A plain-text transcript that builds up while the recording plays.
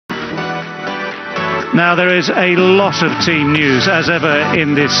Now, there is a lot of team news. As ever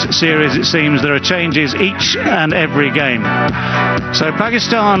in this series, it seems there are changes each and every game. So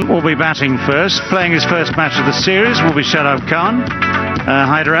Pakistan will be batting first. Playing his first match of the series will be Shadab Khan.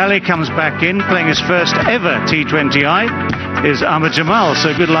 Haider Ali comes back in, playing his first ever T20I is Ahmed Jamal,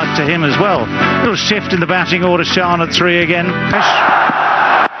 so good luck to him as well. Little shift in the batting order, Shan at 3 again.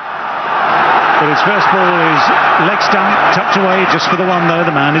 But his first ball is leg stump, tucked away just for the one though,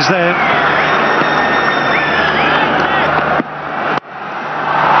 the man is there.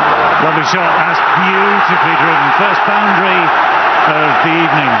 Lovely shot, that's beautifully driven. First boundary of the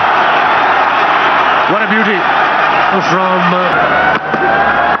evening. What a beauty from...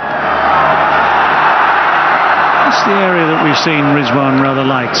 That's the area that we've seen Rizwan rather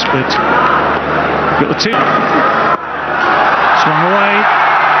likes, but got the two. Swung away.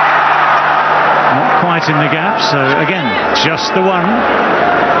 Not quite in the gap, so again, just the one.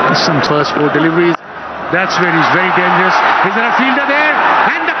 Some first 4 deliveries. That's where he's very dangerous. Is there a fielder there?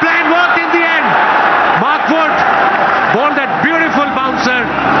 And the plan worked in the end. Mark Wood bowled that beautiful bouncer,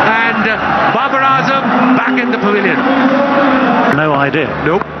 and Babar Azam back in the pavilion. No idea.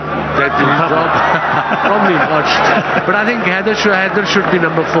 Nope. That is probably not. But I think Haider should be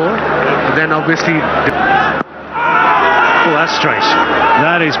number 4. Then obviously... Oh, that's straight.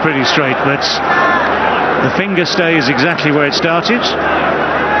 That is pretty straight, but the finger stays exactly where it started.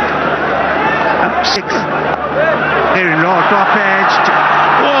 6. Very low, top edged.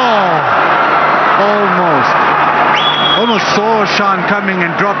 Oh! Almost saw Shan coming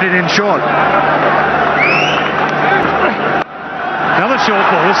and dropped it in short. Another short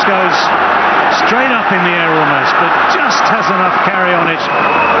ball. This goes straight up in the air almost, but just has enough carry on it.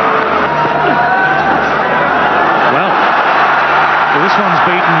 Well, this one's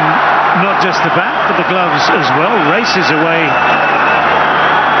beaten not just the bat, but the gloves as well. Races away.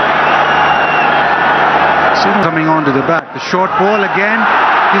 Coming onto the back. The short ball again.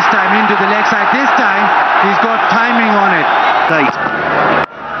 This time into the leg side. This time he's got timing on it.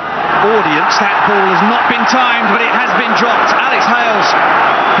 Audience, that ball has not been timed, but it has been dropped. Alex Hales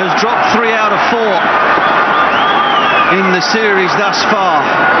has dropped 3 out of 4 in the series thus far.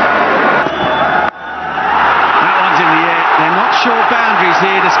 That one's in the air. They're not short boundaries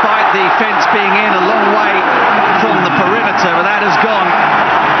here, despite the fence being in a long way from the perimeter, but that has gone.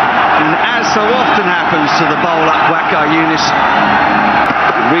 And as so often happens to the bowler, Waqar Younis,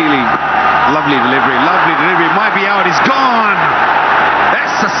 really lovely delivery, might be out, it's gone!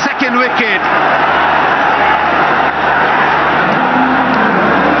 That's the second wicket!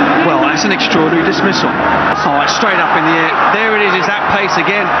 Well, that's an extraordinary dismissal. Oh, it's straight up in the air. There it is that pace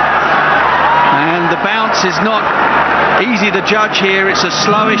again. And the bounce is not easy to judge here. It's a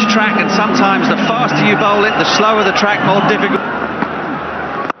slowish track, and sometimes the faster you bowl it, the slower the track, more difficult.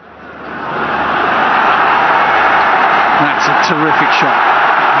 That's a terrific shot.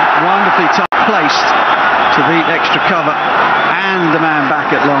 Wonderfully placed to beat extra cover and the man back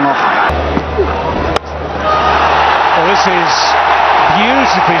at long off. Well, this is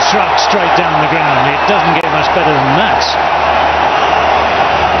beautifully struck straight down the ground. It doesn't get much better than that.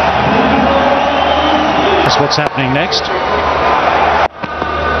 That's what's happening next.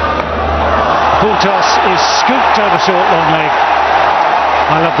 Full toss is scooped over short long leg.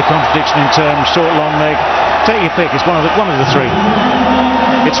 I love the contradiction in terms, short long leg. Take your pick, it's one of the 3.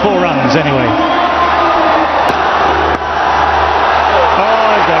 It's 4 runs anyway. Oh,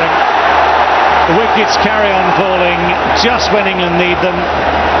 I've got him. The wickets carry on falling just when England need them.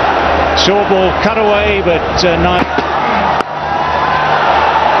 Short ball cut away, but nice.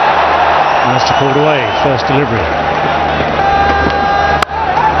 Must have pulled away, first delivery.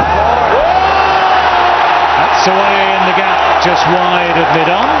 That's away in the gap, just wide of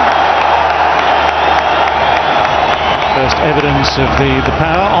mid-on. First evidence of the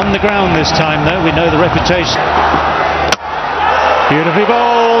power on the ground this time, though. We know the reputation. Beautifully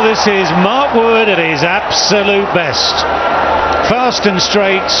bowled. This is Mark Wood at his absolute best. Fast and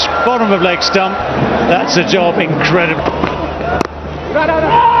straight, bottom of leg stump. That's a job incredible. Oh,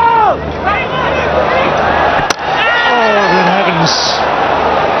 good heavens.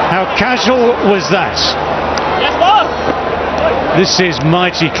 How casual was that? Yes, boss. This is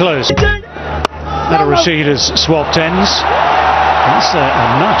mighty close. That Rashid has swapped ends. That's a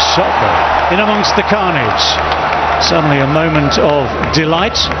nice shot though. In amongst the carnage. Suddenly a moment of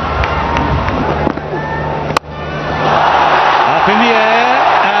delight. Up in the air,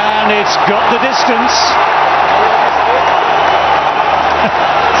 and it's got the distance.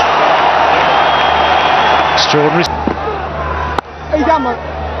 Extraordinary.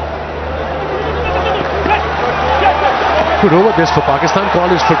 Good over this for Pakistan. Call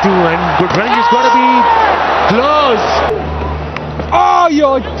is for 2 and good running. It's got to be close. Oh,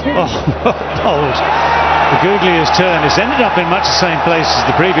 bold. The Googlier's turn has ended up in much the same place as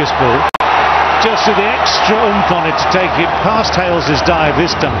the previous ball. Just with the extra oomph on it to take it past Hales' dive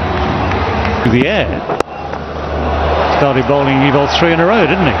this time. Through the air. Started bowling, he bowled 3 in a row,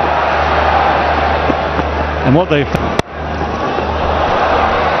 didn't he? And what they've...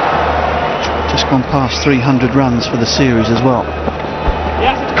 Just gone past 300 runs for the series as well.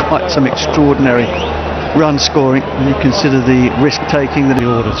 Quite some extraordinary run scoring when you consider the risk taking that the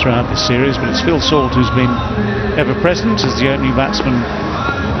order throughout this series, but it's Phil Salt who's been ever present as the opening batsman,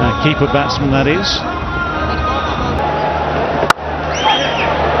 keeper batsman that is.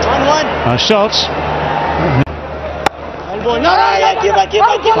 Shots.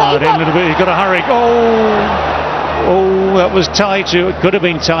 Fired in a little bit, he's got to hurry. Oh, that was tight, it could have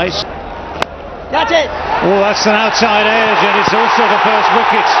been tight. That's it. Oh, that's an outside edge, and it's also the first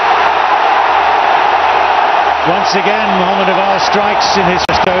wicket. Once again, Mohammad Avar strikes in his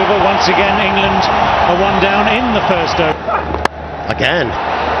first over. Once again, England are 1 down in the first over. Again,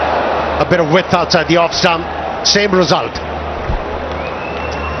 a bit of width outside the off stump. Same result.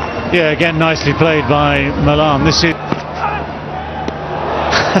 Yeah, again, nicely played by Malan. This is...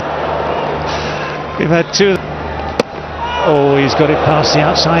 We've had 2... Oh, he's got it past the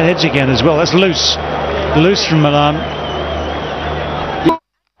outside edge again as well. That's loose. Loose from Malan.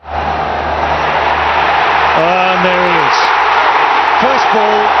 And there he is. First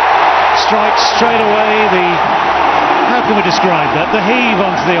ball, strikes straight away. How can we describe that? The heave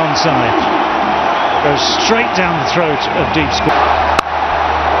onto the onside. Goes straight down the throat of deep square.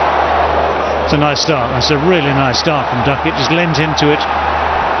 It's a nice start. That's a really nice start from Duckett. Just lent into it.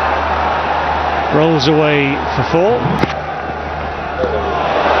 Rolls away for 4.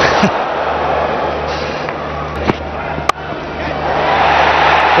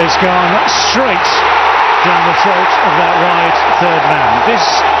 It's gone straight down the throat of that right third man. This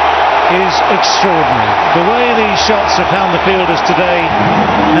is extraordinary. The way these shots have found the fielders today,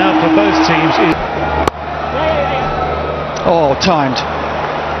 now for both teams, is... Oh, timed.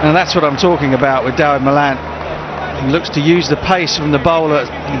 And that's what I'm talking about with Dawid Malan. He looks to use the pace from the bowler.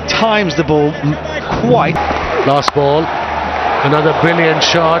 He times the ball quite. Last ball, another brilliant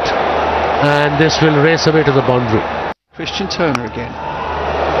shot, and this will race away to the boundary. Christian Turner again.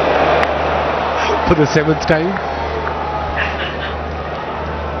 For the 7th time.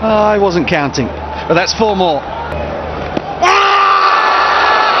 I wasn't counting, but that's 4 more.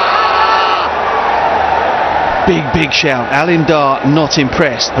 Big shout. Alim Dar not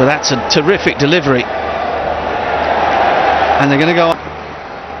impressed, but that's a terrific delivery. And they're going to go on.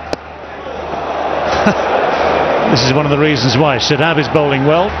 This is one of the reasons why Shadab is bowling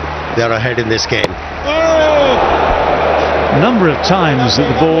well. They're ahead in this game. A number of times that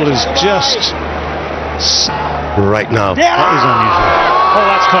the ball is just... Right now. That is unusual. Oh,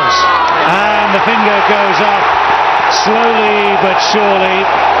 that's close. And the finger goes up slowly but surely.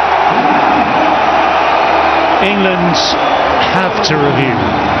 England have to review.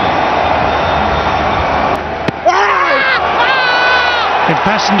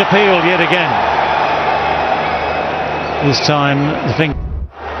 Impassioned appeal yet again. This time the finger.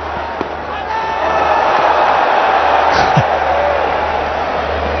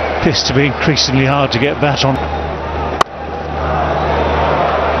 Appears to be increasingly hard to get bat on.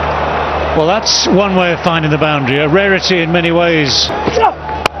 Well, that's one way of finding the boundary, a rarity in many ways. Up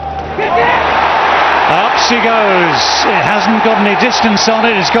she goes. It hasn't got any distance on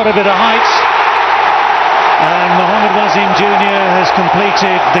it, it's got a bit of height. And Mohammad Wasim Jr. has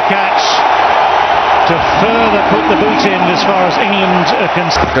completed the catch to further put the boot in as far as England are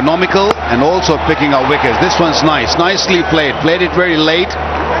concerned. Economical and also picking out wickets. This one's nice, nicely played. Played it very late.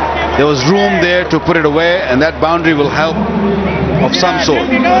 There was room there to put it away, and that boundary will help of some sort.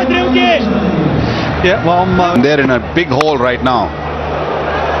 Yeah, well, they're in a big hole right now.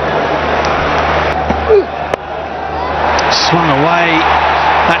 Swung away.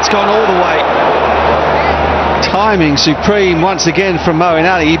 That's gone all the way. Timing supreme once again from Moeen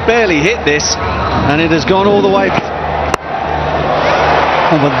Ali. He barely hit this, and it has gone all the way.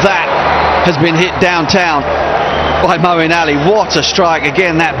 Oh, but that has been hit downtown by Moeen Ali. What a strike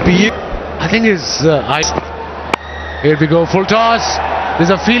again, that beauty. I think it's here we go, full toss. There's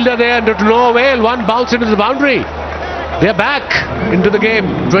a fielder there and to no avail. One bounce into the boundary. They're back into the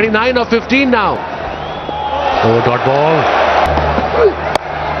game. 29 or 15 now. Oh, dot ball.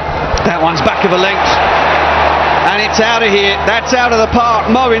 That one's back of a length. And it's out of here. That's out of the park.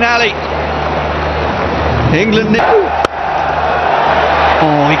 Moeen Ali. England.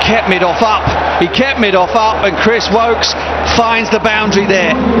 Oh, he kept mid off up. He kept mid-off up, and Chris Wokes finds the boundary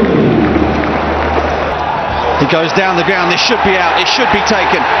there. He goes down the ground. This should be out. It should be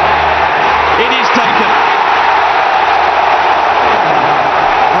taken. It is taken.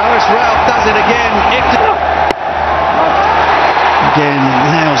 Harris Ralph does it again. Again,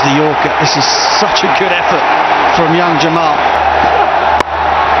 nails the Yorker. This is such a good effort from young Jamal.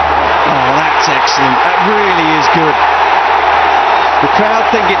 Oh, that's excellent. That really is good. The crowd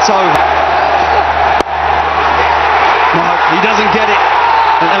think it's over. No, he doesn't get it.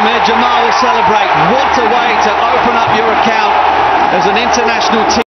 And Ahmed Jamal will celebrate. What a way to open up your account as an international team.